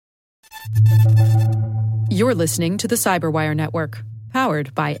You're listening to the Cyberwire Network,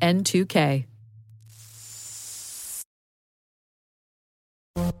 powered by N2K.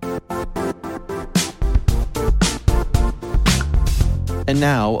 And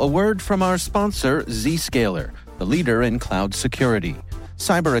now, a word from our sponsor, Zscaler, the leader in cloud security.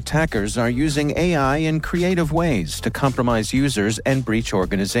 Cyber attackers are using AI in creative ways to compromise users and breach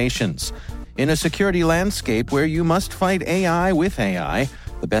organizations. In a security landscape where you must fight AI with AI,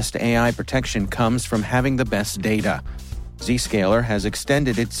 the best AI protection comes from having the best data. Zscaler has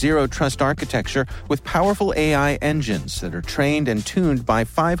extended its zero-trust architecture with powerful AI engines that are trained and tuned by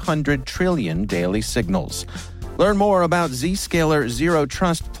 500 trillion daily signals. Learn more about Zscaler Zero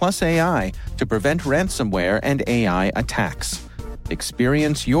Trust Plus AI to prevent ransomware and AI attacks.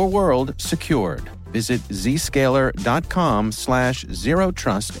 Experience your world secured. Visit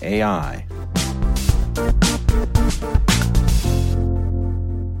zscaler.com/zerotrustai.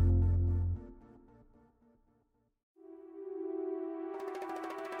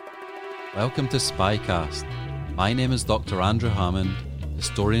 Welcome to Spycast. My name is Dr. Andrew Hammond,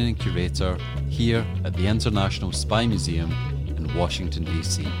 historian and curator here at the International Spy Museum in Washington,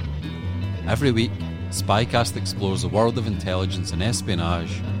 D.C. Every week, Spycast explores the world of intelligence and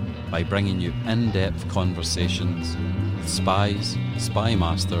espionage by bringing you in-depth conversations with spies, spy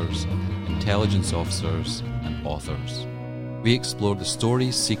masters, intelligence officers, and authors. We explore the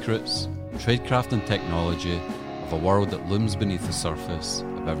stories, secrets, tradecraft and technology of a world that looms beneath the surface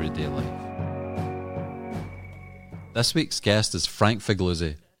of everyday life. This week's guest is Frank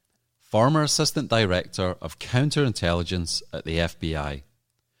Figliuzzi, former Assistant Director of Counterintelligence at the FBI.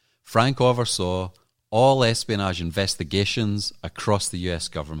 Frank oversaw all espionage investigations across the US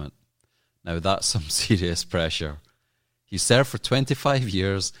government. Now that's some serious pressure. He served for 25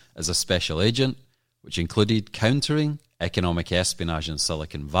 years as a special agent, which included countering economic espionage in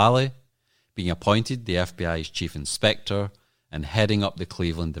Silicon Valley, being appointed the FBI's chief inspector, and heading up the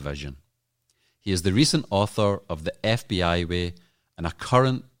Cleveland division. He is the recent author of The FBI Way and a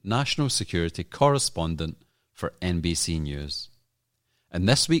current national security correspondent for NBC News. In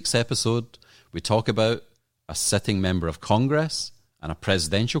this week's episode, we talk about a sitting member of Congress and a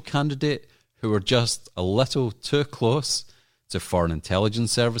presidential candidate who were just a little too close to foreign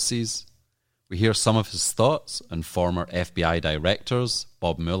intelligence services. We hear some of his thoughts on former FBI directors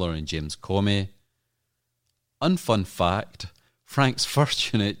Bob Mueller and James Comey. Unfun fact, Frank's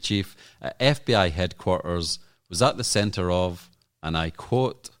first unit chief at FBI headquarters was at the centre of, and I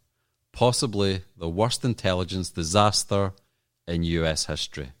quote, possibly the worst intelligence disaster in US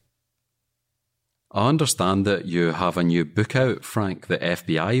history. I understand that you have a new book out, Frank, The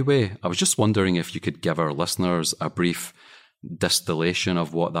FBI Way. I was just wondering if you could give our listeners a brief distillation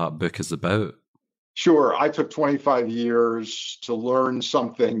of what that book is about. Sure. I took 25 years to learn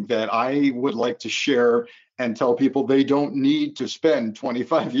something that I would like to share and tell people they don't need to spend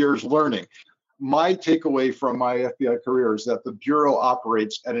 25 years learning. My takeaway from my FBI career is that the Bureau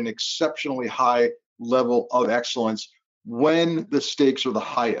operates at an exceptionally high level of excellence when the stakes are the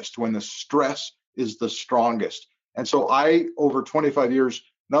highest, when the stress is the strongest. And so I, over 25 years,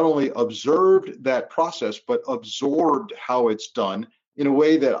 not only observed that process, but absorbed how it's done in a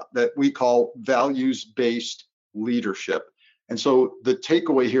way that we call values-based leadership. And so the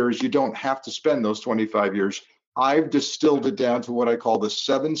takeaway here is you don't have to spend those 25 years. I've distilled it down to what I call the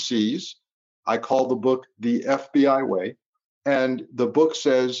 7 C's. I call the book The FBI Way. And the book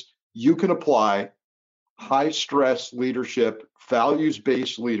says you can apply high-stress leadership,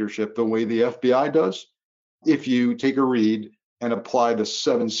 values-based leadership, the way the FBI does, if you take a read and apply the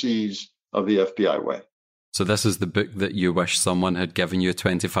 7 C's of the FBI Way. So this is the book that you wish someone had given you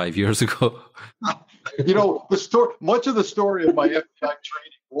 25 years ago? You know, much of the story of my FBI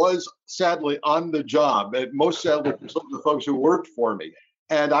training was sadly on the job, and most sadly for some of the folks who worked for me.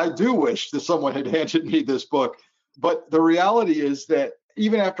 And I do wish that someone had handed me this book. But the reality is that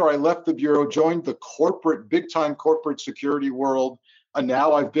even after I left the Bureau, joined the big-time corporate security world, and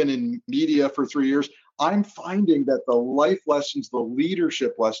now I've been in media for 3 years, I'm finding that the life lessons, the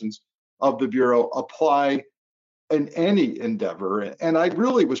leadership lessons of the Bureau apply in any endeavor. And I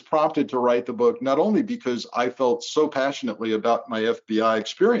really was prompted to write the book, not only because I felt so passionately about my FBI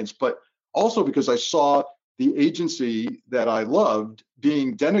experience, but also because I saw the agency that I loved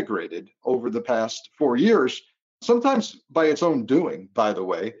being denigrated over the past 4 years, sometimes by its own doing, by the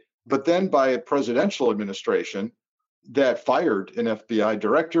way, but then by a presidential administration that fired an FBI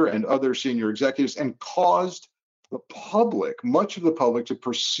director and other senior executives and caused the public, much of the public, to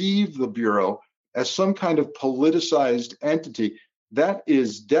perceive the Bureau as some kind of politicized entity. That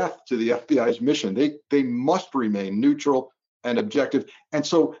is death to the FBI's mission. They must remain neutral. and objective. And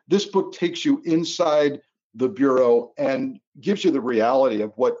so this book takes you inside the Bureau and gives you the reality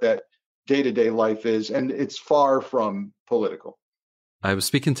of what that day-to-day life is. And it's far from political. I was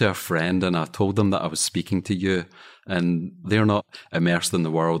speaking to a friend and I told them that I was speaking to you, and they're not immersed in the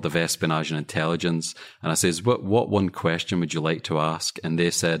world of espionage and intelligence. And I says, what one question would you like to ask? And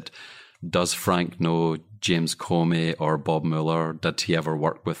they said, does Frank know James Comey or Bob Mueller? Did he ever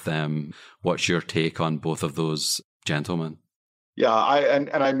work with them? What's your take on both of those gentlemen? Yeah,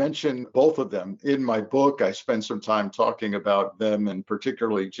 I mentioned both of them in my book. I spent some time talking about them, and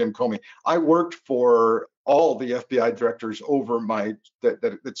particularly Jim Comey. I worked for all the FBI directors over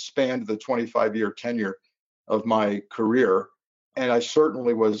that spanned the 25-year tenure of my career. And I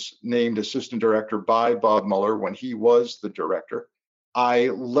certainly was named assistant director by Bob Mueller when he was the director. I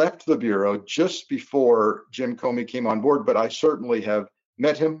left the Bureau just before Jim Comey came on board, but I certainly have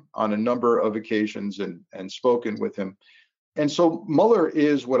met him on a number of occasions and spoken with him. And so Mueller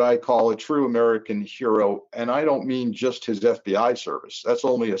is what I call a true American hero. And I don't mean just his FBI service. That's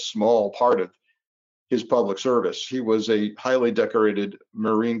only a small part of his public service. He was a highly decorated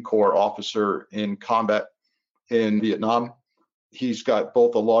Marine Corps officer in combat in Vietnam. He's got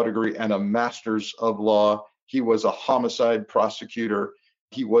both a law degree and a master's of law. He was a homicide prosecutor.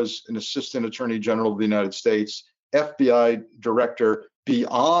 He was an assistant attorney general of the United States, FBI director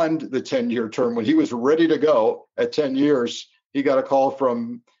beyond the 10-year term. When he was ready to go at 10 years, he got a call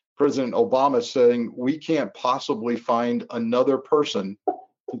from President Obama saying, we can't possibly find another person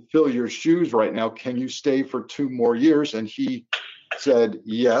to fill your shoes right now. Can you stay for 2 more years? And he said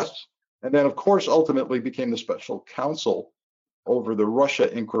yes. And then, of course, ultimately became the special counsel over the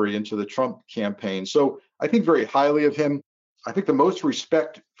Russia inquiry into the Trump campaign. So I think very highly of him. I think the most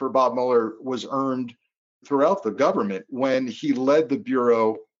respect for Bob Mueller was earned throughout the government when he led the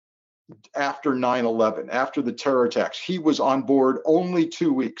Bureau after 9/11, after the terror attacks. He was on board only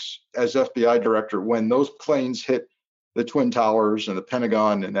 2 weeks as FBI director when those planes hit the Twin Towers and the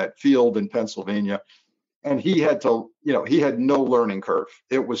Pentagon and that field in Pennsylvania. And he had to, he had no learning curve.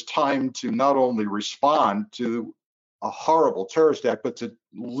 It was time to not only respond to a horrible terrorist act, but to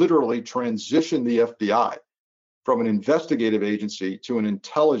literally transition the FBI from an investigative agency to an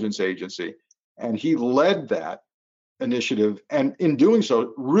intelligence agency. And he led that initiative, and in doing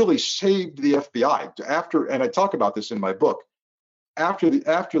so, really saved the FBI. And I talk about this in my book. After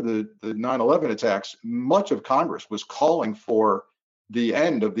the 9/11 attacks, much of Congress was calling for the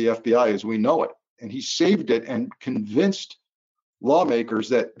end of the FBI as we know it, and he saved it and convinced lawmakers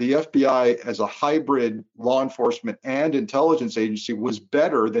that the FBI as a hybrid law enforcement and intelligence agency was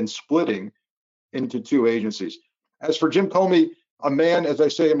better than splitting into 2 agencies. As for Jim Comey, a man, as I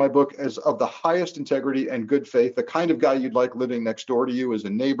say in my book, as of the highest integrity and good faith, the kind of guy you'd like living next door to you as a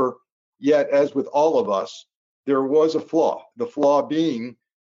neighbor. Yet, as with all of us, there was a flaw. The flaw being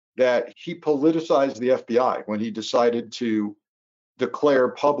that he politicized the FBI when he decided to declare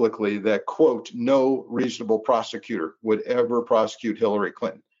publicly that, quote, no reasonable prosecutor would ever prosecute Hillary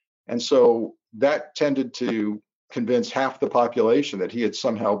Clinton. And so that tended to convince half the population that he had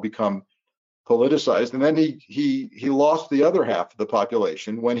somehow become politicized. And then he lost the other half of the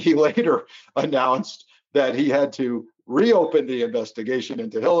population when he later announced that he had to reopen the investigation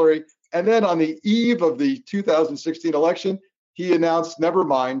into Hillary. And then on the eve of the 2016 election, he announced, never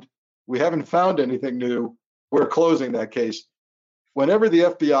mind, we haven't found anything new. We're closing that case. Whenever the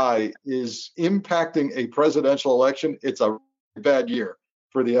FBI is impacting a presidential election, it's a bad year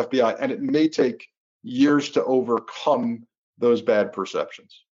for the FBI, and it may take years to overcome those bad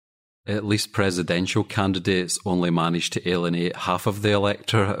perceptions. At least presidential candidates only managed to alienate half of the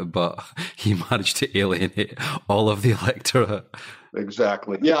electorate, but he managed to alienate all of the electorate.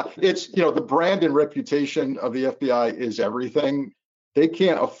 Exactly. Yeah, it's, the brand and reputation of the FBI is everything. They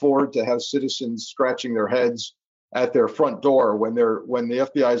can't afford to have citizens scratching their heads at their front door when the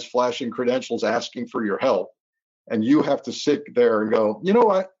FBI is flashing credentials asking for your help. And you have to sit there and go, you know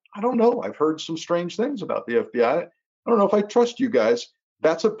what? I don't know. I've heard some strange things about the FBI. I don't know if I trust you guys.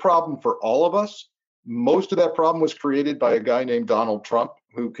 That's a problem for all of us. Most of that problem was created by a guy named Donald Trump,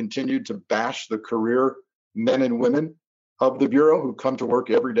 who continued to bash the career men and women of the Bureau who come to work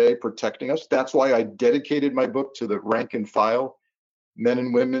every day protecting us. That's why I dedicated my book to the rank and file men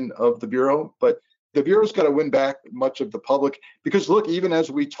and women of the Bureau. But the Bureau's got to win back much of the public because, look, even as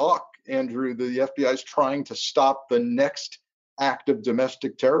we talk, Andrew, the FBI is trying to stop the next act of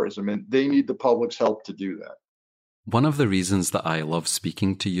domestic terrorism, and they need the public's help to do that. One of the reasons that I love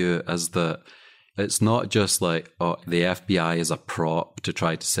speaking to you is that it's not just like, oh, the FBI is a prop to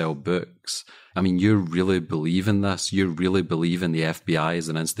try to sell books. I mean, you really believe in this. You really believe in the FBI as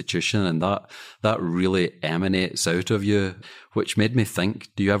an institution, and that really emanates out of you, which made me think,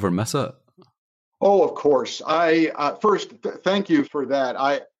 do you ever miss it? Oh, of course. Thank you for that.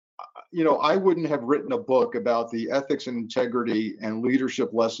 I wouldn't have written a book about the ethics and integrity and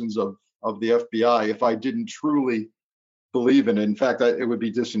leadership lessons of the FBI if I didn't truly believe in it. In fact, it would be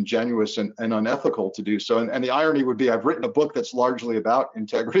disingenuous and unethical to do so. And the irony would be I've written a book that's largely about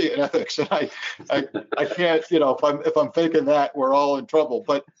integrity and ethics. And I can't, if I'm faking that, we're all in trouble.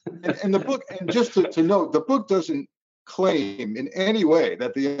 But and the book, and just to note, the book doesn't claim in any way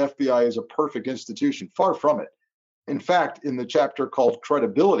that the FBI is a perfect institution. Far from it. In fact, in the chapter called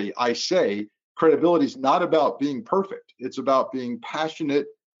Credibility, I say credibility is not about being perfect. It's about being passionate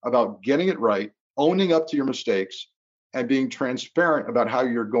about getting it right, owning up to your mistakes, and being transparent about how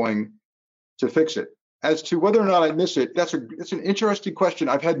you're going to fix it. As to whether or not I miss it, it's an interesting question.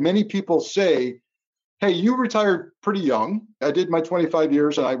 I've had many people say, hey, you retired pretty young. I did my 25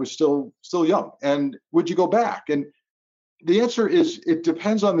 years and I was still young. And would you go back? And the answer is it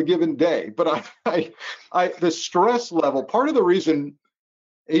depends on the given day. But the stress level, part of the reason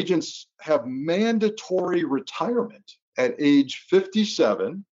agents have mandatory retirement at age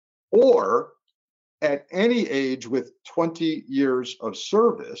 57 or at any age with 20 years of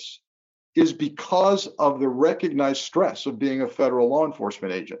service is because of the recognized stress of being a federal law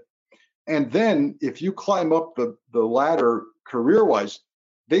enforcement agent. And then if you climb up the ladder career-wise,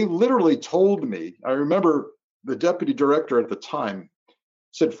 they literally told me, I remember the deputy director at the time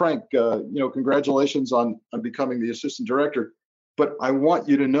said, Frank, congratulations on becoming the assistant director, but I want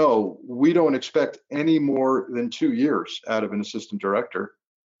you to know we don't expect any more than 2 years out of an assistant director.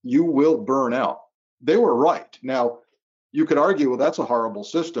 You will burn out. They were right. Now, you could argue, well, that's a horrible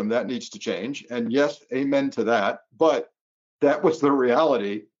system. That needs to change. And yes, amen to that. But that was the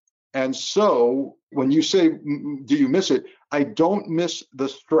reality. And so when you say, do you miss it? I don't miss the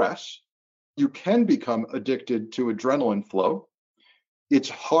stress. You can become addicted to adrenaline flow. It's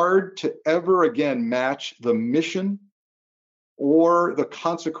hard to ever again match the mission or the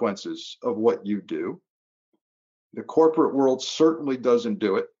consequences of what you do. The corporate world certainly doesn't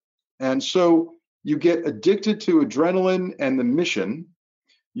do it. And so you get addicted to adrenaline and the mission.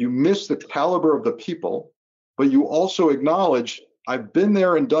 You miss the caliber of the people, but you also acknowledge, I've been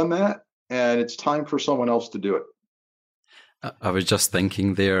there and done that, and it's time for someone else to do it. I was just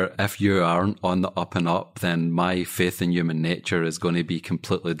thinking there, if you aren't on the up and up, then my faith in human nature is going to be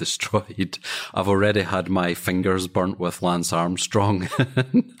completely destroyed. I've already had my fingers burnt with Lance Armstrong.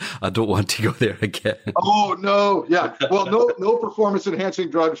 I don't want to go there again. Oh, no. Yeah. Well, no performance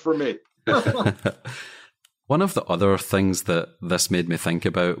enhancing drugs for me. One of the other things that this made me think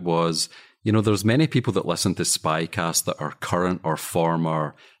about was, there's many people that listen to Spycast that are current or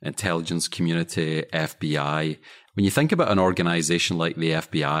former intelligence community, FBI. When you think about an organization like the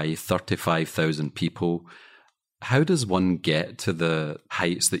FBI, 35,000 people, how does one get to the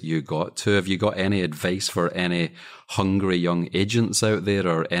heights that you got to? Have you got any advice for any hungry young agents out there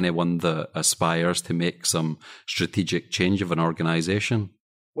or anyone that aspires to make some strategic change of an organization?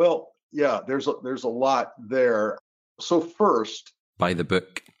 Well, yeah, there's a lot there. So first, buy the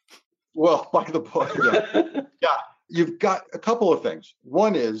book. Well, buy the book. Yeah. Yeah, you've got a couple of things.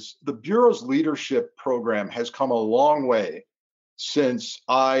 One is the Bureau's leadership program has come a long way since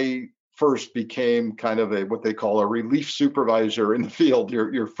I first became kind of what they call a relief supervisor in the field.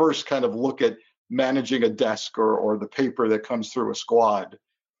 Your first kind of look at managing a desk or the paper that comes through a squad.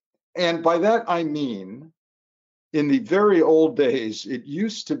 And by that I mean, in the very old days, it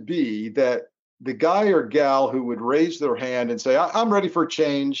used to be that the guy or gal who would raise their hand and say, I'm ready for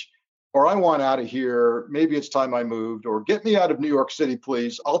change, or I want out of here, maybe it's time I moved, or get me out of New York City,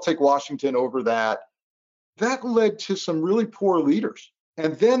 please. I'll take Washington over that. That led to some really poor leaders.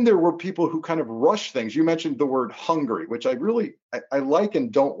 And then there were people who kind of rush things. You mentioned the word hungry, which I like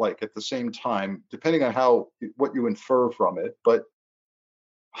and don't like at the same time, depending on what you infer from it. But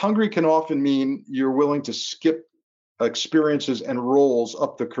hungry can often mean you're willing to skip experiences and roles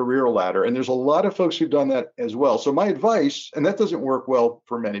up the career ladder. And there's a lot of folks who've done that as well. So my advice, and that doesn't work well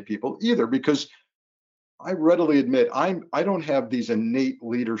for many people either, because I readily admit I don't have these innate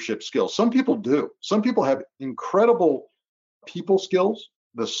leadership skills. Some people do. Some people have incredible people skills,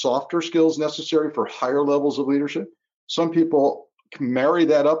 the softer skills necessary for higher levels of leadership. Some people can marry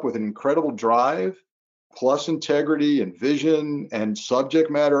that up with an incredible drive, plus integrity and vision and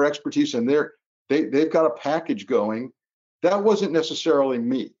subject matter expertise, and they've got a package going. That wasn't necessarily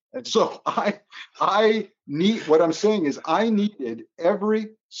me. And so what I'm saying is I needed every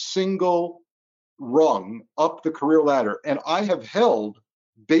single rung up the career ladder. And I have held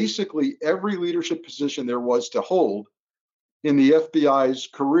basically every leadership position there was to hold in the FBI's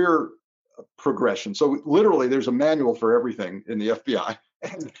career progression. So literally, there's a manual for everything in the FBI.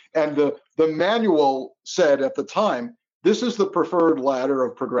 And the manual said at the time, this is the preferred ladder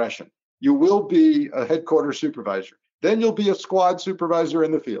of progression. You will be a headquarters supervisor. Then you'll be a squad supervisor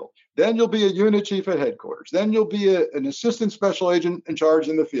in the field. Then you'll be a unit chief at headquarters. Then you'll be an assistant special agent in charge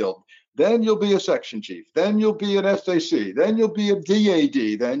in the field. Then you'll be a section chief. Then you'll be an SAC. Then you'll be a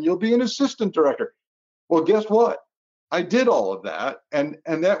DAD. Then you'll be an assistant director. Well, guess what? I did all of that. And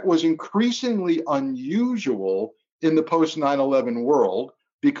that was increasingly unusual in the post 9/11 world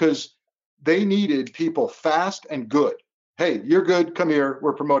because they needed people fast and good. Hey, you're good. Come here.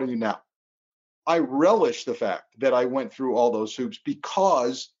 We're promoting you now. I relish the fact that I went through all those hoops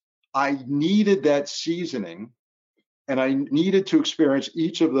because I needed that seasoning and I needed to experience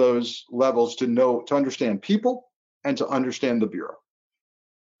each of those levels to understand people and to understand the Bureau.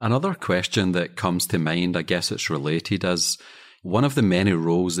 Another question that comes to mind, I guess it's related, is one of the many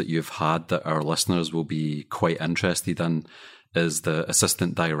roles that you've had that our listeners will be quite interested in is the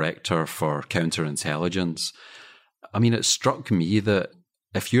Assistant Director for Counterintelligence. I mean, it struck me that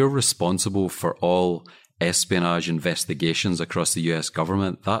if you're responsible for all espionage investigations across the US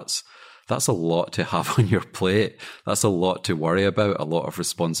government, that's a lot to have on your plate. That's a lot to worry about, a lot of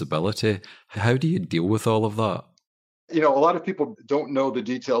responsibility. How do you deal with all of that? You know, a lot of people don't know the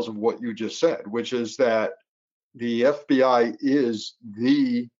details of what you just said, which is that the FBI is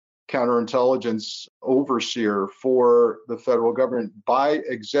the counterintelligence overseer for the federal government by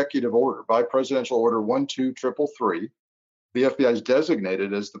executive order, by presidential order 12333. The FBI is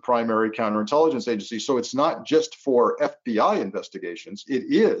designated as the primary counterintelligence agency. So it's not just for FBI investigations, it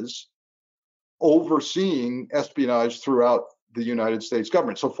is overseeing espionage throughout the United States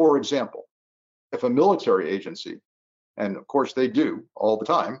government. So, for example, if a military agency, and of course they do all the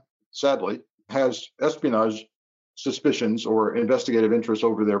time, sadly, has espionage suspicions or investigative interests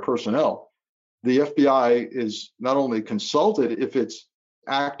over their personnel, the FBI is not only consulted if it's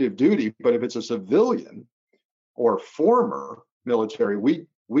active duty, but if it's a civilian or former military,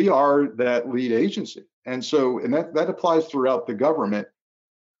 we are that lead agency. And so, and that applies throughout the government.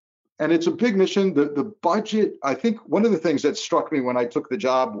 And it's a big mission. The budget, I think one of the things that struck me when I took the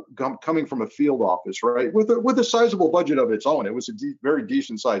job coming from a field office, right, with a sizable budget of its own, it was a very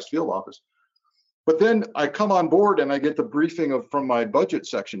decent sized field office. But then I come on board and I get the briefing from my budget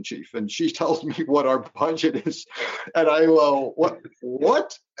section chief, and she tells me what our budget is. And I go,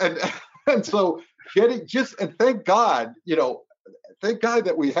 what? And so and thank God, thank God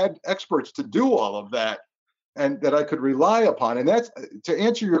that we had experts to do all of that and that I could rely upon. And that's, to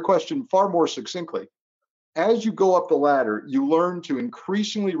answer your question far more succinctly, as you go up the ladder, you learn to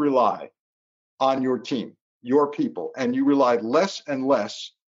increasingly rely on your team, your people, and you rely less and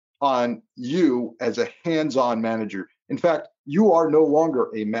less on you as a hands-on manager. In fact, you are no longer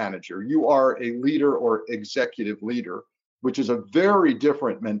a manager. You are a leader or executive leader, which is a very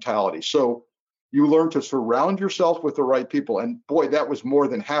different mentality. So you learn to surround yourself with the right people. And boy, that was more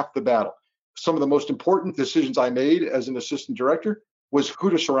than half the battle. Some of the most important decisions I made as an assistant director was who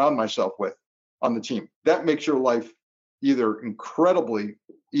to surround myself with on the team. That makes your life either incredibly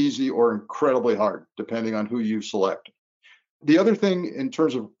easy or incredibly hard, depending on who you select. The other thing in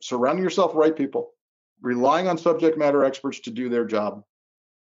terms of surrounding yourself with right people, relying on subject matter experts to do their job,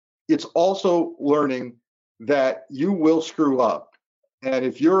 it's also learning that you will screw up. And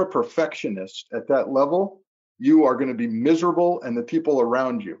if you're a perfectionist at that level, you are going to be miserable and the people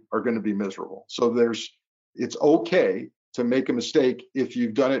around you are going to be miserable. So it's okay to make a mistake if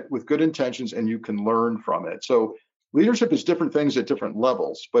you've done it with good intentions and you can learn from it. So leadership is different things at different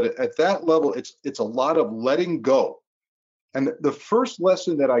levels, but at that level, it's a lot of letting go. And the first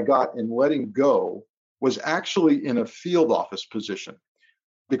lesson that I got in letting go was actually in a field office position.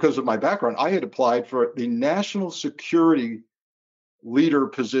 Because of my background, I had applied for the national security leader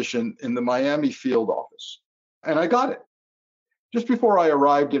position in the Miami field office. And I got it. Just before I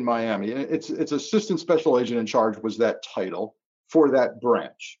arrived in Miami, it's assistant special agent in charge was that title for that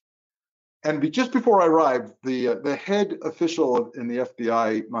branch. And just before I arrived, the head official in the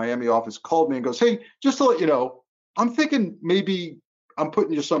FBI Miami office called me and goes, "Hey, just to let you know, I'm thinking maybe I'm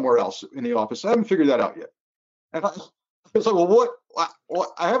putting you somewhere else in the office. I haven't figured that out yet." And I was like, "Well,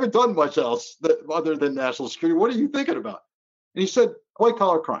 what? I haven't done much else other than national security. What are you thinking about?" And he said, "White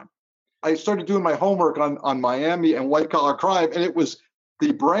collar crime." I started doing my homework on Miami and white collar crime, and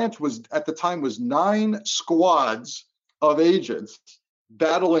the branch was at the time was 9 squads of agents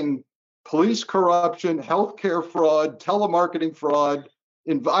battling police corruption, healthcare fraud, telemarketing fraud,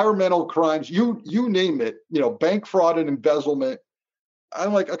 environmental crimes, you name it, bank fraud and embezzlement.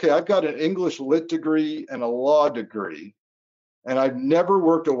 I'm like, okay, I've got an English lit degree and a law degree, and I've never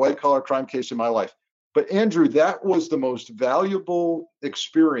worked a white collar crime case in my life. But Andrew, that was the most valuable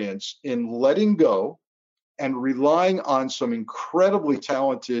experience in letting go and relying on some incredibly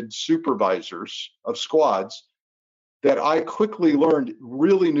talented supervisors of squads that I quickly learned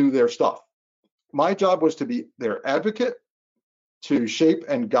really knew their stuff. My job was to be their advocate, to shape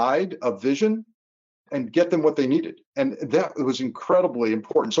and guide a vision and get them what they needed. And that was incredibly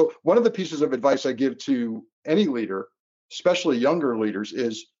important. So one of the pieces of advice I give to any leader, especially younger leaders,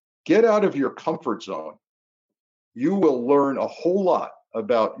 is get out of your comfort zone. You will learn a whole lot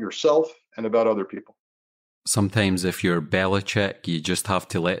about yourself and about other people. Sometimes if you're Belichick, you just have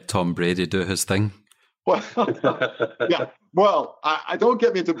to let Tom Brady do his thing. Well, yeah. Well, I don't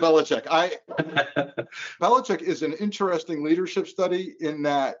get me into Belichick. Belichick is an interesting leadership study in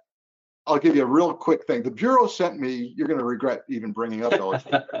that I'll give you a real quick thing. The Bureau sent me, you're going to regret even bringing up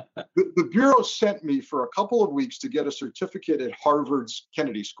Belichick. The Bureau sent me for a couple of weeks to get a certificate at Harvard's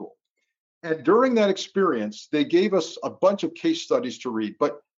Kennedy School. And during that experience, they gave us a bunch of case studies to read.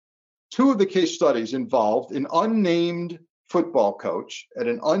 But two of the case studies involved an unnamed football coach at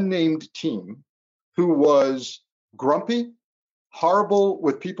an unnamed team who was grumpy, horrible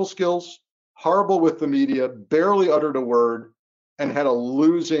with people skills, horrible with the media, barely uttered a word, and had a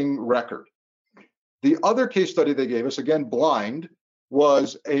losing record. The other case study they gave us, again, blind,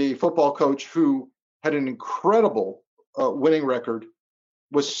 was a football coach who had an incredible winning record,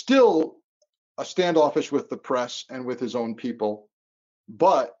 was still standoffish with the press and with his own people,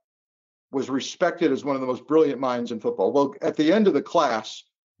 but was respected as one of the most brilliant minds in football. Well, at the end of the class,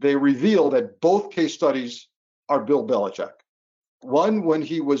 they revealed that both case studies are Bill Belichick. One when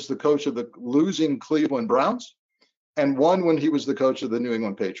he was the coach of the losing Cleveland Browns, and one when he was the coach of the New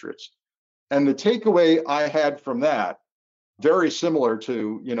England Patriots. And the takeaway I had from that, very similar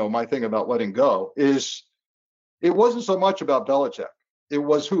to, my thing about letting go, is it wasn't so much about Belichick. It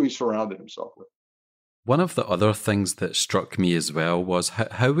was who he surrounded himself with. One of the other things that struck me as well was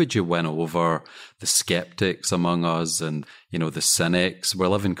how would you win over the skeptics among us and, the cynics? We're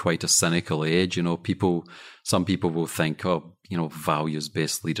living quite a cynical age. Some people will think,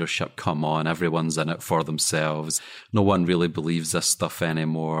 values-based leadership, come on, everyone's in it for themselves. No one really believes this stuff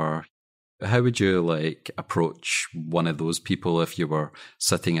anymore. How would you approach one of those people if you were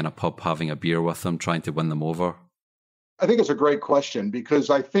sitting in a pub having a beer with them, trying to win them over? I think it's a great question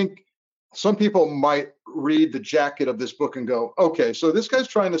because I think some people might read the jacket of this book and go, okay, so this guy's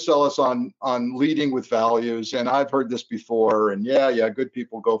trying to sell us on leading with values. And I've heard this before. And yeah, good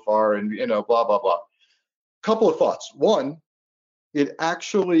people go far and, blah, blah, blah. Couple of thoughts. One, it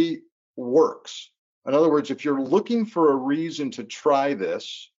actually works. In other words, if you're looking for a reason to try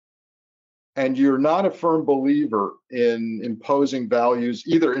this and you're not a firm believer in imposing values,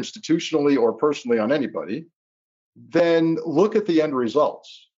 either institutionally or personally on anybody, then look at the end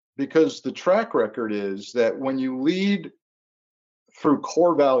results. Because the track record is that when you lead through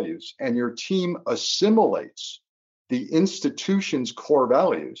core values and your team assimilates the institution's core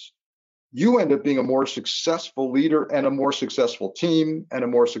values, you end up being a more successful leader and a more successful team and a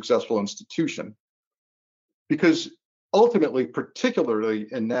more successful institution. Because ultimately, particularly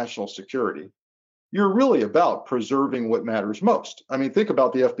in national security, you're really about preserving what matters most. I mean, think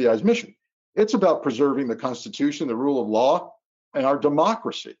about the FBI's mission. It's about preserving the Constitution, the rule of law, and our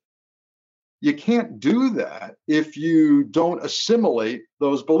democracy. You can't do that if you don't assimilate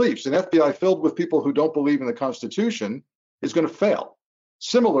those beliefs. An FBI filled with people who don't believe in the Constitution is going to fail.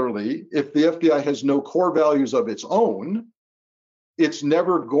 Similarly, if the FBI has no core values of its own, it's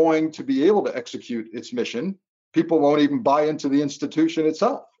never going to be able to execute its mission. People won't even buy into the institution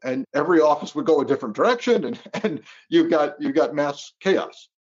itself. And every office would go a different direction, and you've got mass chaos.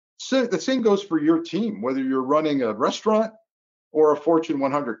 So the same goes for your team, whether you're running a restaurant or a Fortune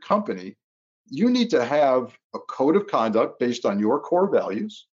 100 company. You need to have a code of conduct based on your core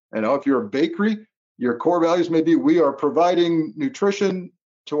values. If you're a bakery, your core values may be, we are providing nutrition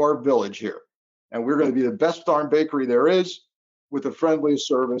to our village here. And we're going to be the best darn bakery there is with the friendliest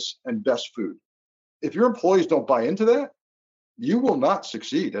service and best food. If your employees don't buy into that, you will not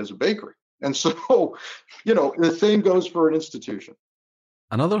succeed as a bakery. And so, the same goes for an institution.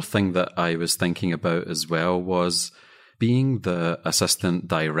 Another thing that I was thinking about as well was being the assistant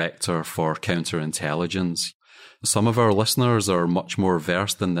director for counterintelligence. Some of our listeners are much more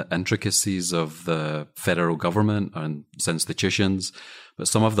versed in the intricacies of the federal government and its institutions, but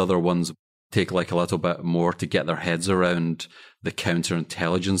some of the other ones take a little bit more to get their heads around the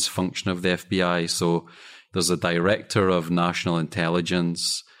counterintelligence function of the FBI. So there's a director of national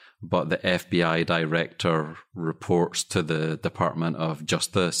intelligence, but the FBI director reports to the Department of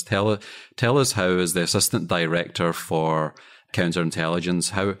Justice. Tell us how, as the assistant director for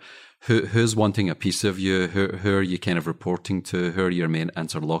counterintelligence, who's wanting a piece of you? Who are you kind of reporting to? Who are your main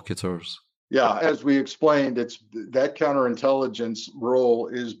interlocutors? Yeah, as we explained, it's that counterintelligence role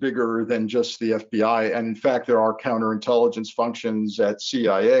is bigger than just the FBI. And in fact, there are counterintelligence functions at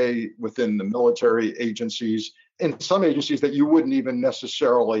CIA, within the military agencies, in some agencies that you wouldn't even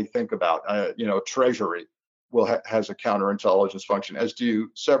necessarily think about. Treasury has a counterintelligence function, as do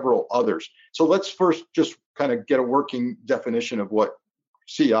several others. So let's first just kind of get a working definition of what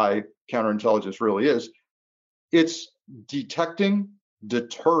CI counterintelligence really is. It's detecting,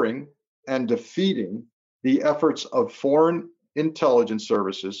 deterring, and defeating the efforts of foreign intelligence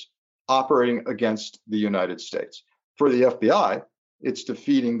services operating against the United States. For the FBI, it's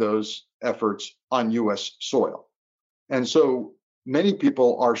defeating those efforts on U.S. soil. And so many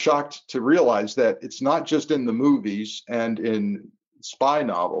people are shocked to realize that it's not just in the movies and in spy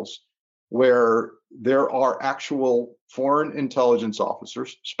novels where there are actual foreign intelligence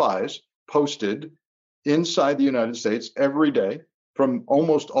officers, spies, posted inside the United States every day from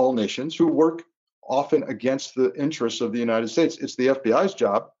almost all nations who work often against the interests of the United States. It's the FBI's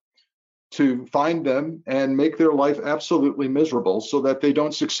job to find them and make their life absolutely miserable so that they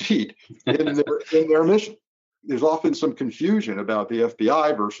don't succeed in their mission. There's often some confusion about the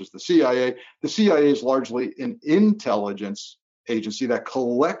FBI versus the CIA. The CIA is largely an intelligence agency that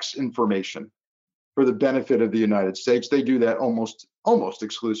collects information for the benefit of the United States. They do that almost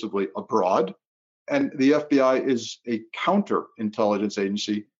exclusively abroad. And the FBI is a counterintelligence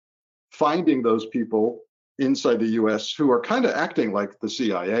agency, finding those people inside the US who are kind of acting like the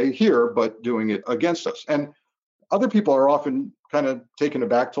CIA here, but doing it against us. And other people are often kind of taken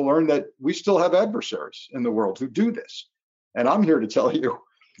aback to learn that we still have adversaries in the world who do this. And I'm here to tell you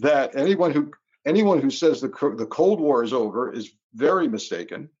that anyone who says the Cold War is over is very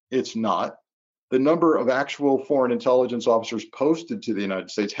mistaken. It's not. The number of actual foreign intelligence officers posted to the United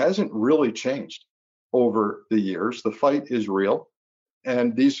States hasn't really changed over the years. The fight is real,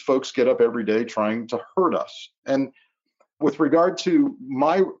 and these folks get up every day trying to hurt us. And with regard to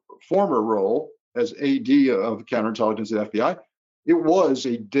my former role as AD of counterintelligence at FBI, it was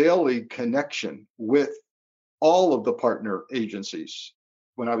a daily connection with all of the partner agencies.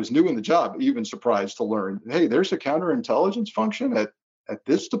 When I was new in the job, even surprised to learn, hey, there's a counterintelligence function at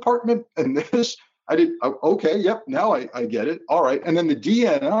this department and this. Okay, yep, now I get it. All right. And then the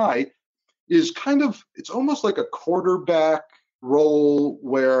DNI is it's almost like a quarterback role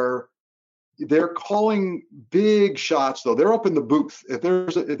where they're calling big shots, though. They're up in the booth. If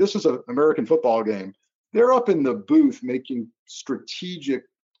this is an American football game, they're up in the booth making strategic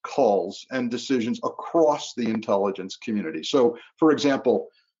calls and decisions across the intelligence community. So, for example,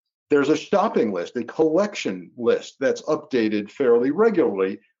 there's a shopping list, a collection list that's updated fairly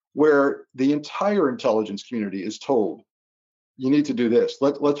regularly, where the entire intelligence community is told, you need to do this.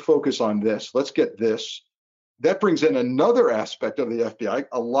 Let's focus on this. Let's get this. That brings in another aspect of the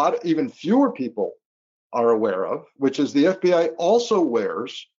FBI, even fewer people are aware of, which is the FBI also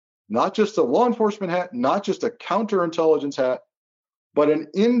wears not just a law enforcement hat, not just a counterintelligence hat, but an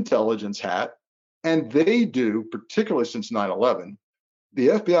intelligence hat. And they do, particularly since 9/11, the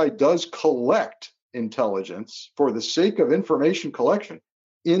FBI does collect intelligence for the sake of information collection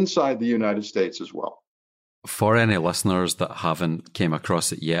inside the United States as well. For any listeners that haven't came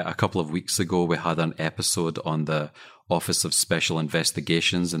across it yet, a couple of weeks ago, we had an episode on the Office of Special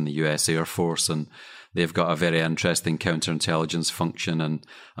Investigations in the US Air Force, and they've got a very interesting counterintelligence function, and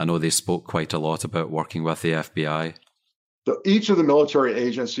I know they spoke quite a lot about working with the FBI. So each of the military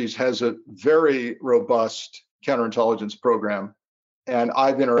agencies has a very robust counterintelligence program, and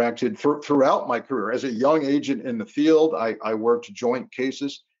I've interacted throughout my career. As a young agent in the field, I worked joint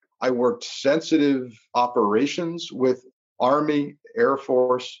cases. I worked sensitive operations with Army, Air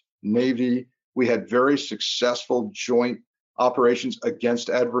Force, Navy. We had very successful joint operations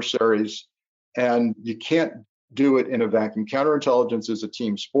against adversaries, and you can't do it in a vacuum. Counterintelligence is a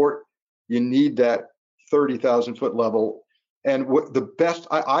team sport. You need that 30,000-foot level. And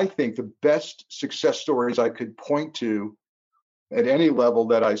I think the best success stories I could point to at any level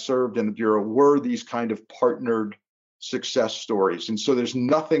that I served in the Bureau were these kind of partnered success stories. And so there's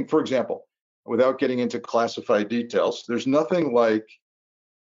nothing, for example, without getting into classified details, there's nothing like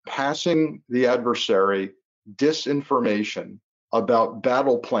passing the adversary disinformation about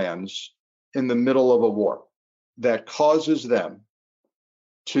battle plans in the middle of a war that causes them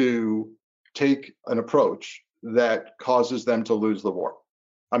to take an approach that causes them to lose the war.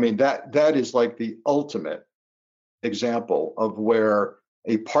 I mean, that is like the ultimate example of where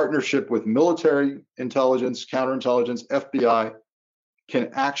a partnership with military intelligence, counterintelligence, FBI, can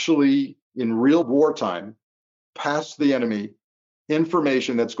actually, in real wartime, pass the enemy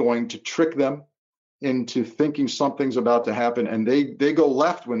information that's going to trick them into thinking something's about to happen, and they go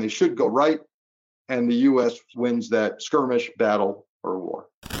left when they should go right, and the U.S. wins that skirmish, battle, or war.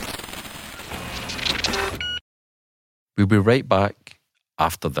 We'll be right back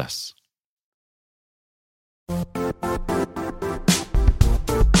after this.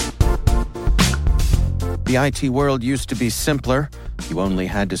 The IT world used to be simpler. You only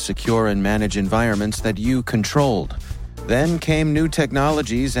had to secure and manage environments that you controlled. Then came new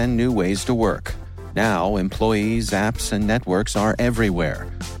technologies and new ways to work. Now, employees, apps, and networks are everywhere.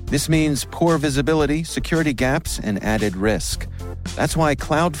 This means poor visibility, security gaps, and added risk. That's why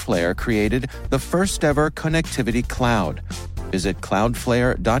Cloudflare created the first-ever connectivity cloud. Visit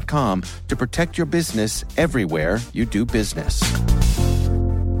cloudflare.com to protect your business everywhere you do business.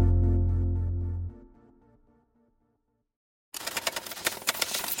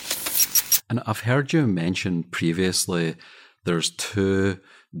 And I've heard you mention previously there's two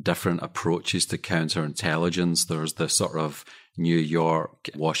different approaches to counterintelligence. There's the sort of New York,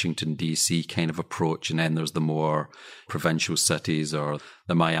 Washington, D.C. kind of approach, and then there's the more provincial cities or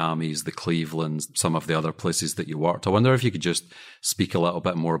the Miamis, the Clevelands, some of the other places that you worked. I wonder if you could just speak a little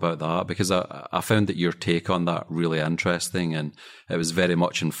bit more about that, because I found that your take on that really interesting, and it was very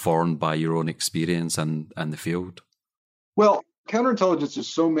much informed by your own experience and the field. Well, counterintelligence is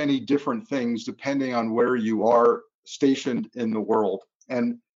so many different things depending on where you are stationed in the world.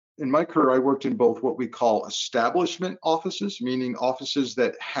 And in my career, I worked in both what we call establishment offices, meaning offices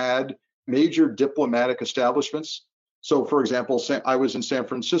that had major diplomatic establishments. So, for example, I was in San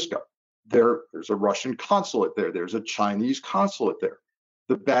Francisco. There's a Russian consulate there. There's a Chinese consulate there.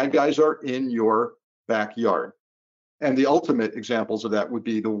 The bad guys are in your backyard. And the ultimate examples of that would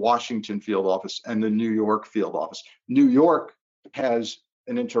be the Washington field office and the New York field office. New York has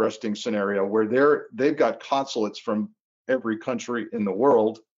an interesting scenario where they've got consulates from every country in the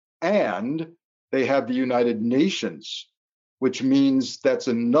world, and they have the United Nations, which means that's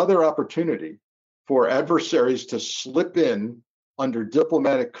another opportunity for adversaries to slip in under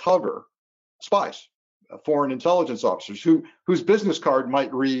diplomatic cover, spies, foreign intelligence officers whose business card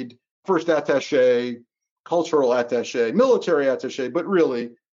might read first attaché, cultural attaché, military attaché, but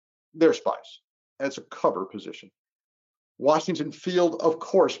really they're spies. That's a cover position. Washington field, of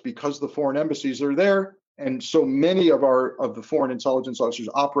course, because the foreign embassies are there, and so many of the foreign intelligence officers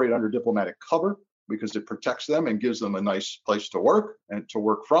operate under diplomatic cover because it protects them and gives them a nice place to work and to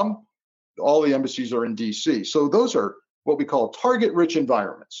work from. All the embassies are in DC. So those are what we call target-rich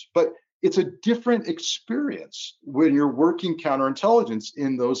environments. But it's a different experience when you're working counterintelligence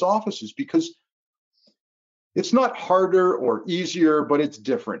in those offices, because it's not harder or easier, but it's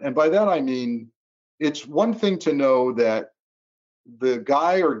different. And by that, I mean, it's one thing to know that the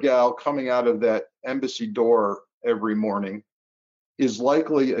guy or gal coming out of that embassy door every morning is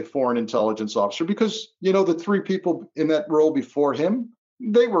likely a foreign intelligence officer, because, the three people in that role before him,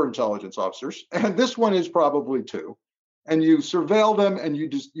 they were intelligence officers, and this one is probably too. And you surveil them and you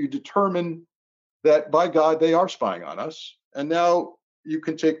determine that, by God, they are spying on us. And now you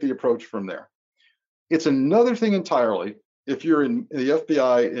can take the approach from there. It's another thing entirely if you're in the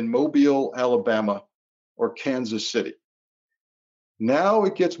FBI in Mobile, Alabama, or Kansas City. Now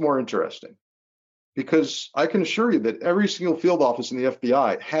it gets more interesting, because I can assure you that every single field office in the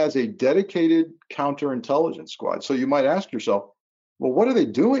FBI has a dedicated counterintelligence squad. So you might ask yourself, well, what are they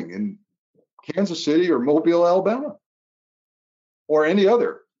doing in Kansas City or Mobile, Alabama, or any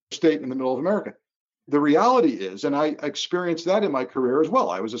other state in the middle of America? The reality is, and I experienced that in my career as well,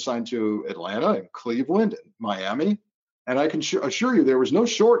 I was assigned to Atlanta and Cleveland and Miami, and I can assure you there was no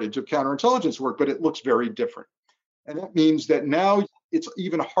shortage of counterintelligence work, but it looks very different. And that means that now it's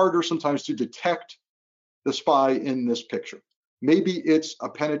even harder sometimes to detect the spy in this picture. Maybe it's a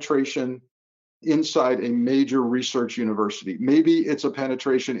penetration inside a major research university. Maybe it's a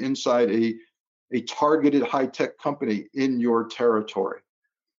penetration inside a targeted high-tech company in your territory.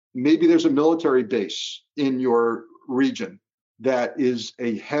 Maybe there's a military base in your region that is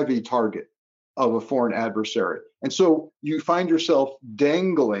a heavy target of a foreign adversary. And so you find yourself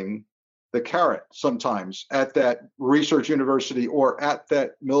dangling the carrot sometimes at that research university or at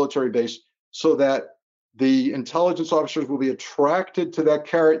that military base, so that the intelligence officers will be attracted to that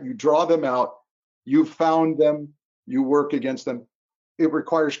carrot. You draw them out, you found them, you work against them. It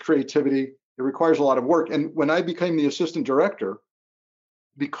requires creativity. It requires a lot of work. And when I became the assistant director,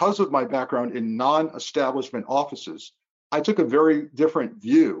 because of my background in non-establishment offices, I took a very different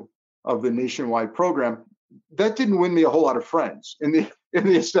view of the nationwide program. That didn't win me a whole lot of friends. In in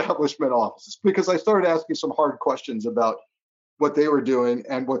the establishment offices because I started asking some hard questions about what they were doing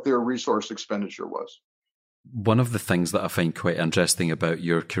and what their resource expenditure was. One of the things that I find quite interesting about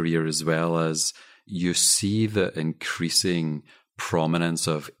your career as well is you see the increasing prominence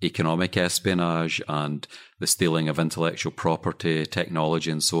of economic espionage and the stealing of intellectual property, technology,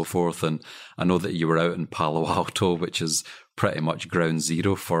 and so forth. And I know that you were out in Palo Alto, which is pretty much ground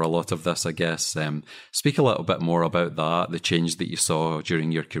zero for a lot of this, I guess. Speak a little bit more about that, the change that you saw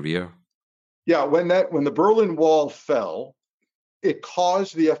during your career. Yeah, when the Berlin Wall fell, it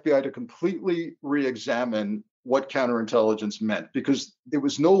caused the FBI to completely re-examine what counterintelligence meant because it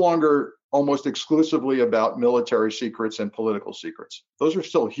was no longer almost exclusively about military secrets and political secrets. Those are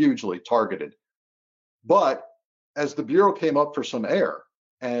still hugely targeted. But as the Bureau came up for some air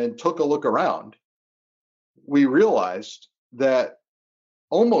and took a look around, we realized that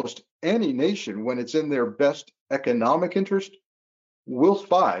almost any nation, when it's in their best economic interest, will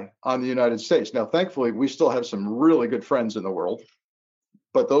spy on the United States. Now, thankfully, we still have some really good friends in the world,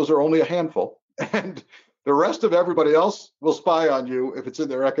 but those are only a handful. And the rest of everybody else will spy on you if it's in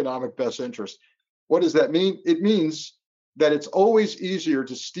their economic best interest. What does that mean? It means that it's always easier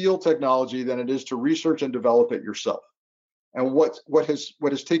to steal technology than it is to research and develop it yourself. And what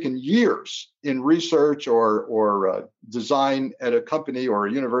has taken years in research or design at a company or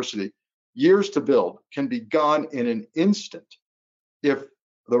a university, years to build, can be gone in an instant if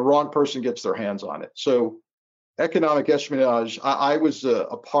the wrong person gets their hands on it. So economic espionage, I was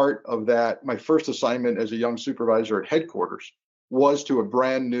a part of that. My first assignment as a young supervisor at headquarters was to a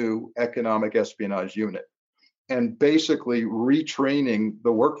brand new economic espionage unit and basically retraining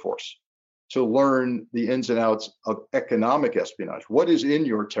the workforce to learn the ins and outs of economic espionage. What is in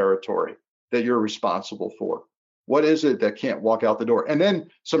your territory that you're responsible for? What is it that can't walk out the door? And then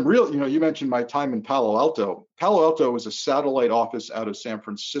some real, you mentioned my time in Palo Alto. Palo Alto was a satellite office out of San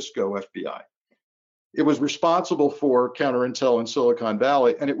Francisco FBI. It was responsible for counterintel in Silicon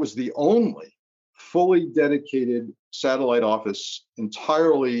Valley, and it was the only fully dedicated satellite office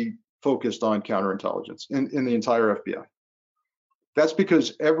entirely focused on counterintelligence in the entire FBI. That's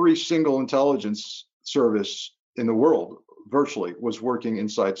because every single intelligence service in the world virtually was working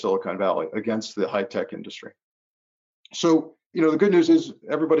inside Silicon Valley against the high-tech industry. So, the good news is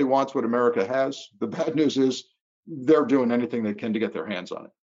everybody wants what America has. The bad news is they're doing anything they can to get their hands on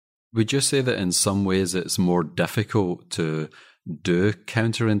it. Would you say that in some ways it's more difficult to do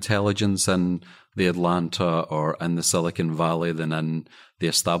counterintelligence in the Atlanta or in the Silicon Valley than in the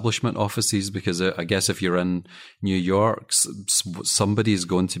establishment offices? Because I guess if you're in New York, somebody's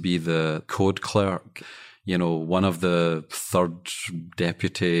going to be the code clerk. One of the third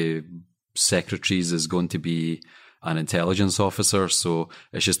deputy secretaries is going to be an intelligence officer. So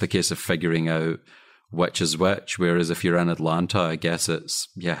it's just a case of figuring out which is which. Whereas if you're in Atlanta, I guess it's,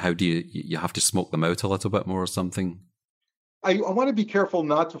 how do you have to smoke them out a little bit more or something? I want to be careful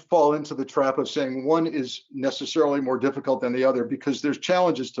not to fall into the trap of saying one is necessarily more difficult than the other because there's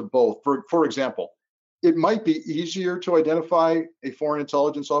challenges to both. For example, it might be easier to identify a foreign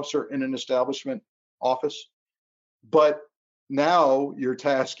intelligence officer in an establishment office, but now your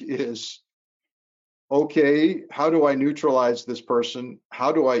task is, okay, how do I neutralize this person?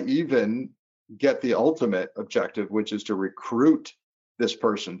 How do I even get the ultimate objective, which is to recruit this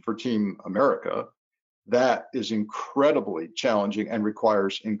person for Team America? That is incredibly challenging and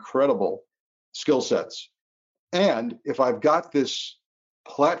requires incredible skill sets. And if I've got this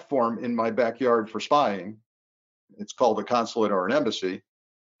platform in my backyard for spying, it's called a consulate or an embassy,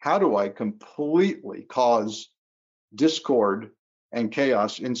 how do I completely cause discord and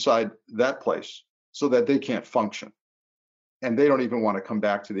chaos inside that place so that they can't function? And they don't even want to come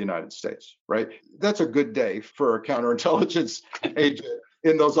back to the United States, right? That's a good day for a counterintelligence agent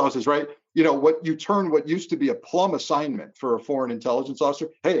in those offices, right? What used to be a plum assignment for a foreign intelligence officer.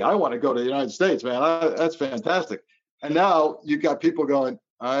 Hey, I want to go to the United States, man. That's fantastic. And now you've got people going,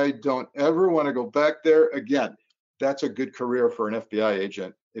 I don't ever want to go back there again. That's a good career for an FBI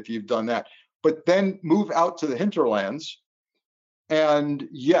agent if you've done that. But then move out to the hinterlands. And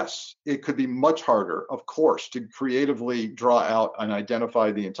yes, it could be much harder, of course, to creatively draw out and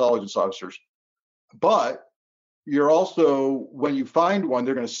identify the intelligence officers. But you're also, when you find one,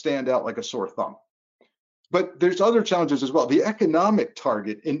 they're going to stand out like a sore thumb. But there's other challenges as well. The economic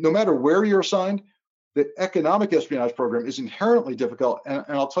target, no matter where you're assigned, the economic espionage program is inherently difficult. And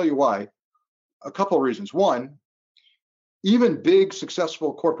I'll tell you why. A couple of reasons. One, even big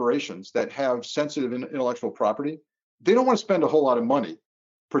successful corporations that have sensitive intellectual property, they don't want to spend a whole lot of money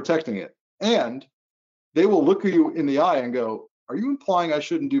protecting it. And they will look at you in the eye and go, are you implying I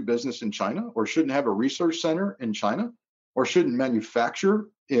shouldn't do business in China or shouldn't have a research center in China? or shouldn't manufacture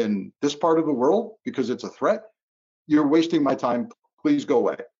in this part of the world because it's a threat. You're wasting my time. Please go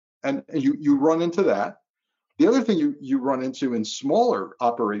away. And you run into that. The other thing you run into in smaller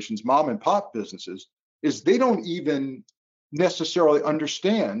operations, mom and pop businesses, is they don't even necessarily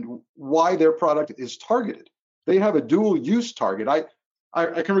understand why their product is targeted. They have a dual use target.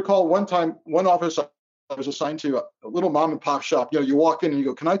 I can recall one time, one office I was assigned to, a little mom and pop shop. You walk in and you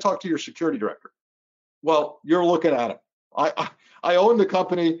go, "Can I talk to your security director?" Well, you're looking at him. I own the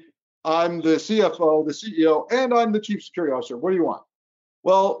company. I'm the CFO, the CEO, and I'm the chief security officer. What do you want?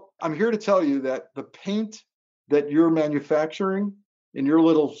 Well, I'm here to tell you that the paint that you're manufacturing in your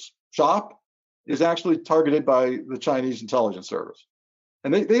little shop is actually targeted by the Chinese intelligence service.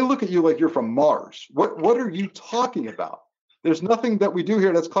 And they look at you like you're from Mars. What are you talking about? There's nothing that we do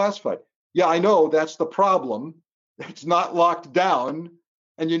here that's classified. Yeah, I know that's the problem. It's not locked down,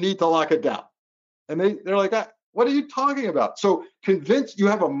 and you need to lock it down. And they're like, what are you talking about? So convince you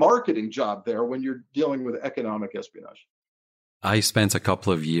have a marketing job there when you're dealing with economic espionage. I spent a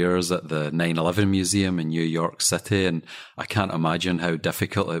couple of years at the 9/11 Museum in New York City, and I can't imagine how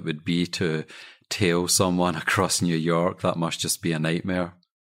difficult it would be to tail someone across New York. That must just be a nightmare.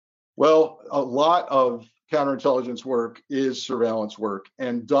 Well, a lot of counterintelligence work is surveillance work,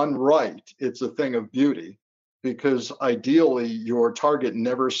 and done right, it's a thing of beauty, because ideally your target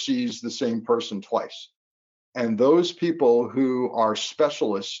never sees the same person twice. And those people who are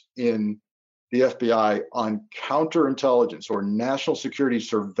specialists in the FBI on counterintelligence or national security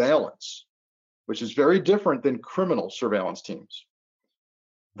surveillance, which is very different than criminal surveillance teams,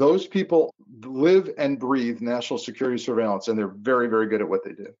 those people live and breathe national security surveillance, and they're very, very good at what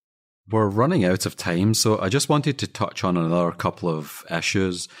they do. We're running out of time, so I just wanted to touch on another couple of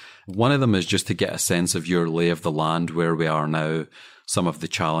issues. One of them is just to get a sense of your lay of the land, where we are now, some of the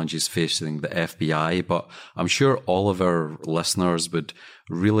challenges facing the FBI, but I'm sure all of our listeners would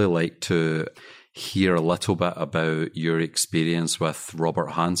really like to hear a little bit about your experience with Robert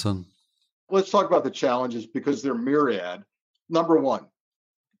Hanssen. Let's talk about the challenges, because they're myriad. Number one,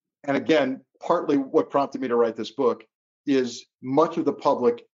 and again, partly what prompted me to write this book, is much of the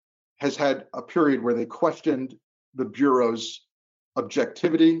public has had a period where they questioned the Bureau's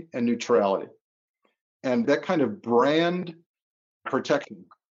objectivity and neutrality. And that kind of brand protection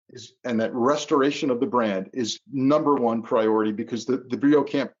and that restoration of the brand is number one priority, because the Bureau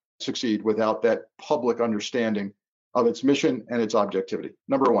can't succeed without that public understanding of its mission and its objectivity.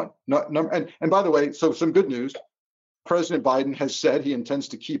 Number one. And by the way, so some good news. President Biden has said he intends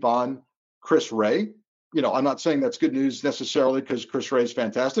to keep on Chris Wray. I'm not saying that's good news necessarily because Chris Wray is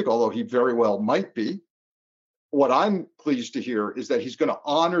fantastic, although he very well might be. What I'm pleased to hear is that he's going to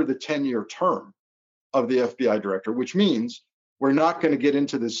honor the 10-year term of the FBI director, which means we're not going to get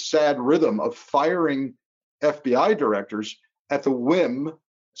into this sad rhythm of firing FBI directors at the whim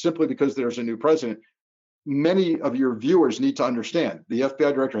simply because there's a new president. Many of your viewers need to understand the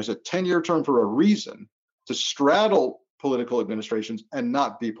FBI director has a 10-year term for a reason, to straddle political administrations and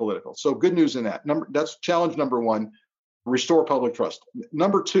not be political. So good news in that. That's challenge number one, restore public trust.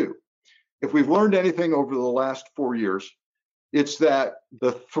 Number two, if we've learned anything over the last 4 years, it's that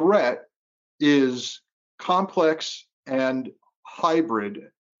the threat is complex and hybrid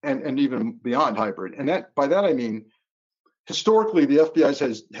and even beyond hybrid. And by that I mean, historically, the FBI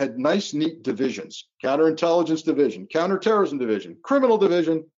has had nice, neat divisions: counterintelligence division, counterterrorism division, criminal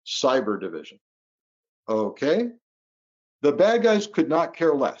division, cyber division. Okay. The bad guys could not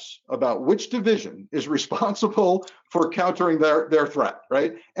care less about which division is responsible for countering their threat,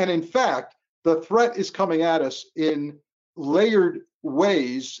 right? And in fact, the threat is coming at us in layered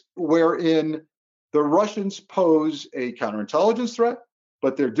ways, wherein the Russians pose a counterintelligence threat,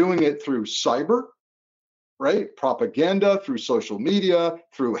 but they're doing it through cyber, right? Propaganda, through social media,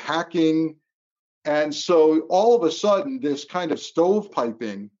 through hacking. And so all of a sudden, this kind of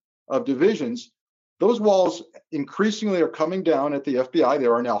stovepiping of divisions, those walls increasingly are coming down at the FBI.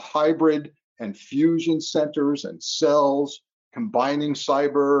 There are now hybrid and fusion centers and cells combining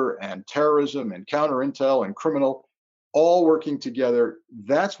cyber and terrorism and counterintel and criminal, all working together.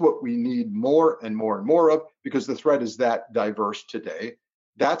 That's what we need more and more and more of, because the threat is that diverse today.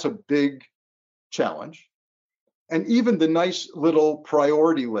 That's a big challenge. And even the nice little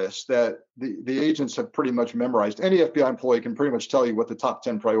priority list that the agents have pretty much memorized. Any FBI employee can pretty much tell you what the top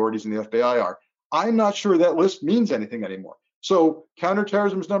 10 priorities in the FBI are. I'm not sure that list means anything anymore. So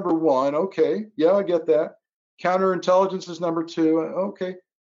counterterrorism is number one. Okay, yeah, I get that. Counterintelligence is number two. Okay.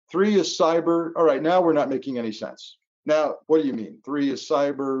 3 is cyber. All right, now we're not making any sense. Now, what do you mean? 3 is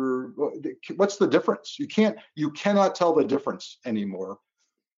cyber. What's the difference? You cannot tell the difference anymore.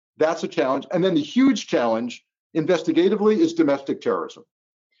 That's a challenge. And then the huge challenge investigatively is domestic terrorism.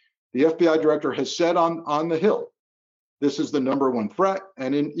 The FBI director has said on the Hill, this is the number one threat,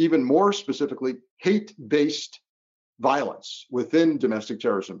 and in even more specifically, hate-based violence within domestic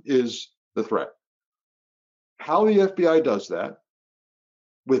terrorism is the threat. How the FBI does that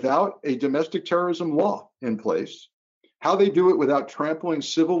without a domestic terrorism law in place, how they do it without trampling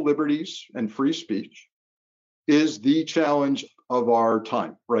civil liberties and free speech, is the challenge of our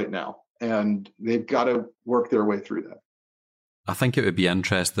time right now. And they've got to work their way through that. I think it would be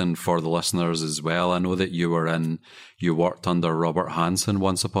interesting for the listeners as well. I know that you worked under Robert Hanssen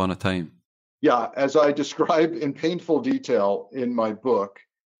once upon a time. Yeah, as I describe in painful detail in my book,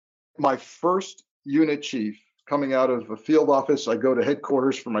 my first unit chief coming out of a field office, I go to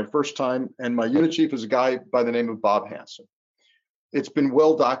headquarters for my first time, and my unit chief is a guy by the name of Bob Hanssen. It's been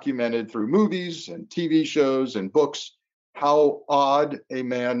well documented through movies and TV shows and books how odd a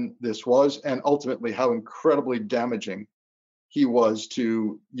man this was, and ultimately how incredibly damaging he was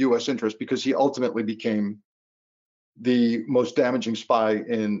to U.S. interests, because he ultimately became the most damaging spy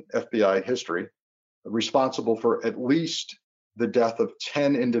in FBI history, responsible for at least the death of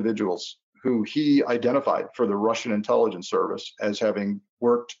 10 individuals who he identified for the Russian intelligence service as having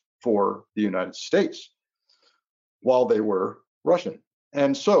worked for the United States while they were Russian.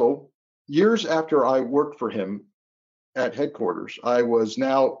 And so years after I worked for him at headquarters, I was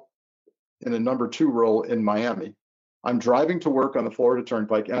now in a number 2 role in Miami. I'm driving to work on the Florida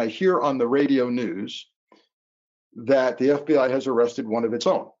Turnpike, and I hear on the radio news that the FBI has arrested one of its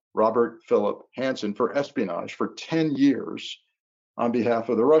own, Robert Philip Hanssen, for espionage for 10 years on behalf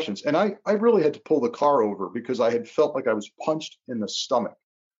of the Russians. And I really had to pull the car over because I had felt like I was punched in the stomach.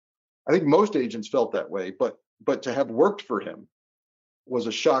 I think most agents felt that way, but to have worked for him was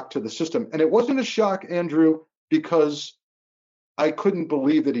a shock to the system. And it wasn't a shock, Andrew, because I couldn't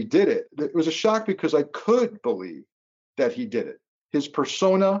believe that he did it. It was a shock because I could believe that he did it. His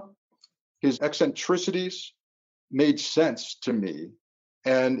persona, his eccentricities made sense to me.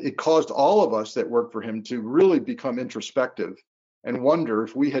 And it caused all of us that worked for him to really become introspective and wonder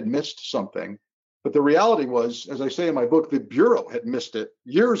if we had missed something. But the reality was, as I say in my book, the Bureau had missed it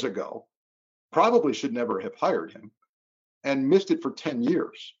years ago, probably should never have hired him, and missed it for 10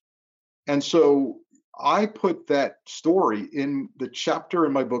 years. And so I put that story in the chapter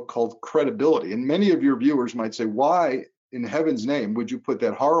in my book called Credibility. And many of your viewers might say, why in heaven's name would you put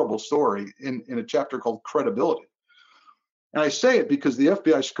that horrible story in a chapter called Credibility? And I say it because the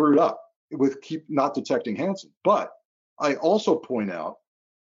FBI screwed up with keep not detecting Hanssen. But I also point out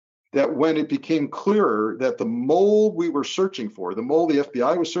that when it became clearer that the mole we were searching for, the mole the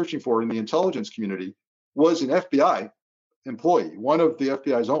FBI was searching for in the intelligence community, was an FBI employee, one of the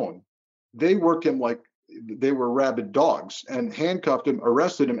FBI's own, they worked him like they were rabid dogs and handcuffed him,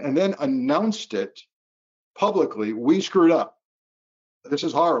 arrested him, and then announced it publicly. We screwed up. This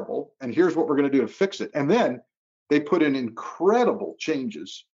is horrible. And here's what we're going to do to fix it. And then they put in incredible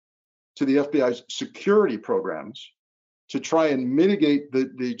changes to the FBI's security programs to try and mitigate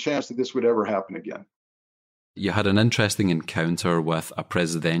the chance that this would ever happen again. You had an interesting encounter with a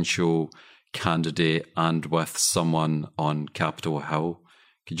presidential candidate and with someone on Capitol Hill.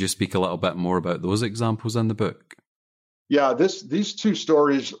 Could you speak a little bit more about those examples in the book? Yeah, these 2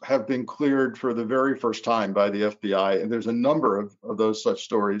 stories have been cleared for the very first time by the FBI, and there's a number of those such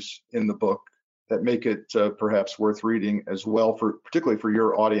stories in the book that make it perhaps worth reading as well, particularly for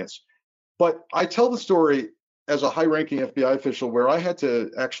your audience. But I tell the story as a high-ranking FBI official where I had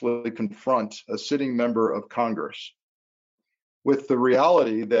to actually confront a sitting member of Congress with the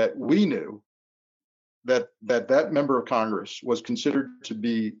reality that we knew that member of Congress was considered to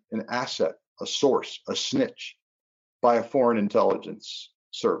be an asset, a source, a snitch by a foreign intelligence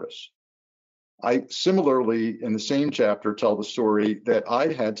service. I similarly, in the same chapter, tell the story that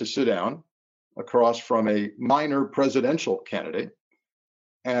I had to sit down across from a minor presidential candidate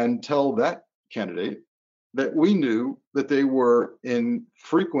and tell that candidate that we knew that they were in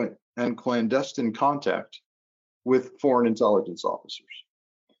frequent and clandestine contact with foreign intelligence officers.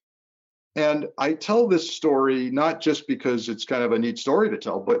 And I tell this story not just because it's kind of a neat story to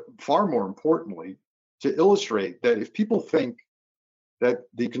tell, but far more importantly, to illustrate that if people think that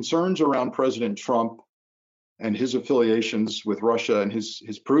the concerns around President Trump and his affiliations with Russia and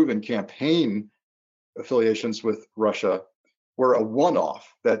his proven campaign affiliations with Russia were a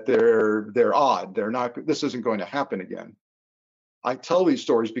one-off, that they're odd, they're not, this isn't going to happen again. I tell these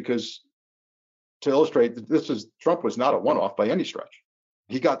stories because to illustrate that Trump was not a one-off by any stretch.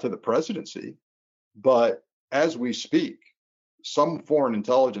 He got to the presidency, but as we speak, some foreign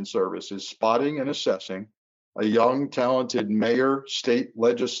intelligence service is spotting and assessing a young, talented mayor, state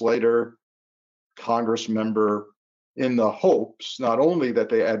legislator, Congress member in the hopes not only that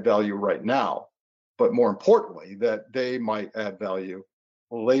they add value right now, but more importantly, that they might add value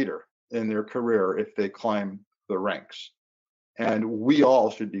later in their career if they climb the ranks. And we all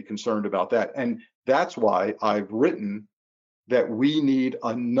should be concerned about that. And that's why I've written that we need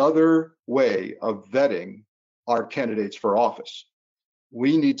another way of vetting our candidates for office.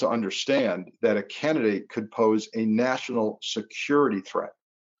 We need to understand that a candidate could pose a national security threat.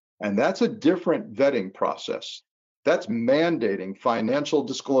 And that's a different vetting process. That's mandating financial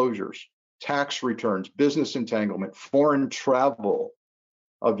disclosures, tax returns, business entanglement, foreign travel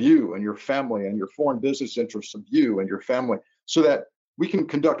of you and your family, and your foreign business interests of you and your family, so that we can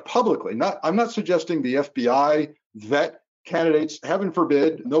conduct publicly. I'm not suggesting the FBI vet candidates. Heaven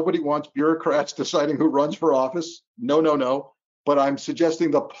forbid, nobody wants bureaucrats deciding who runs for office. No. But I'm suggesting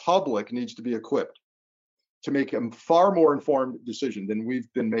the public needs to be equipped to make a far more informed decision than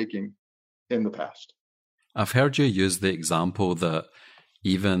we've been making in the past. I've heard you use the example that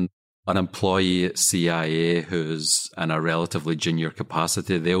even an employee at CIA who's in a relatively junior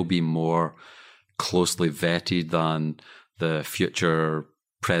capacity, they'll be more closely vetted than the future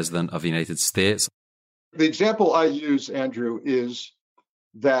president of the United States. The example I use, Andrew, is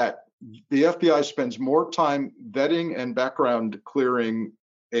that the FBI spends more time vetting and background clearing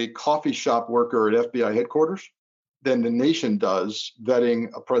a coffee shop worker at FBI headquarters than the nation does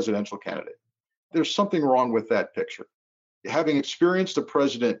vetting a presidential candidate. There's something wrong with that picture. Having experienced a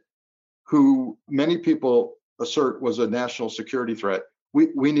president who many people assert was a national security threat,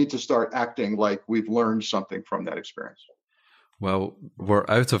 we need to start acting like we've learned something from that experience. Well, we're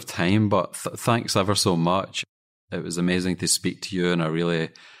out of time, but thanks ever so much. It was amazing to speak to you, and I really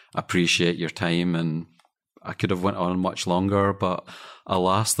appreciate your time. And I could have went on much longer, but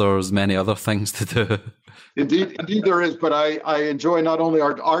alas, there's many other things to do. Indeed there is. But I enjoy not only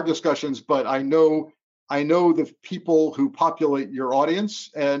our discussions, but I know the people who populate your audience,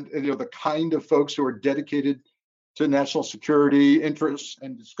 and the kind of folks who are dedicated to national security interests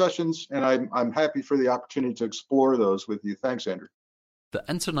and discussions. And I'm happy for the opportunity to explore those with you. Thanks, Andrew. The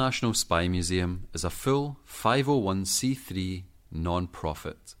International Spy Museum is a full 501c3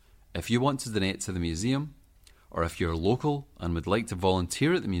 non-profit. If you want to donate to the museum, or if you're local and would like to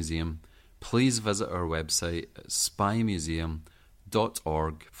volunteer at the museum, please visit our website at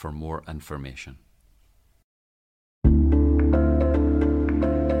spymuseum.org for more information.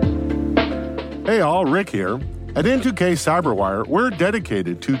 Hey all, Rick here. At N2K Cyberwire, we're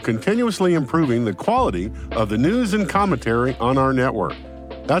dedicated to continuously improving the quality of the news and commentary on our network.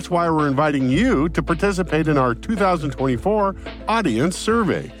 That's why we're inviting you to participate in our 2024 audience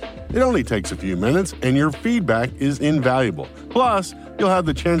survey. It only takes a few minutes, and your feedback is invaluable. Plus, you'll have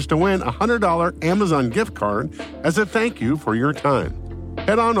the chance to win a $100 Amazon gift card as a thank you for your time.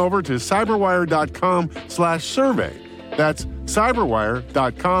 Head on over to cyberwire.com/survey. That's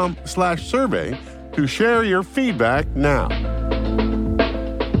cyberwire.com/survey to share your feedback now.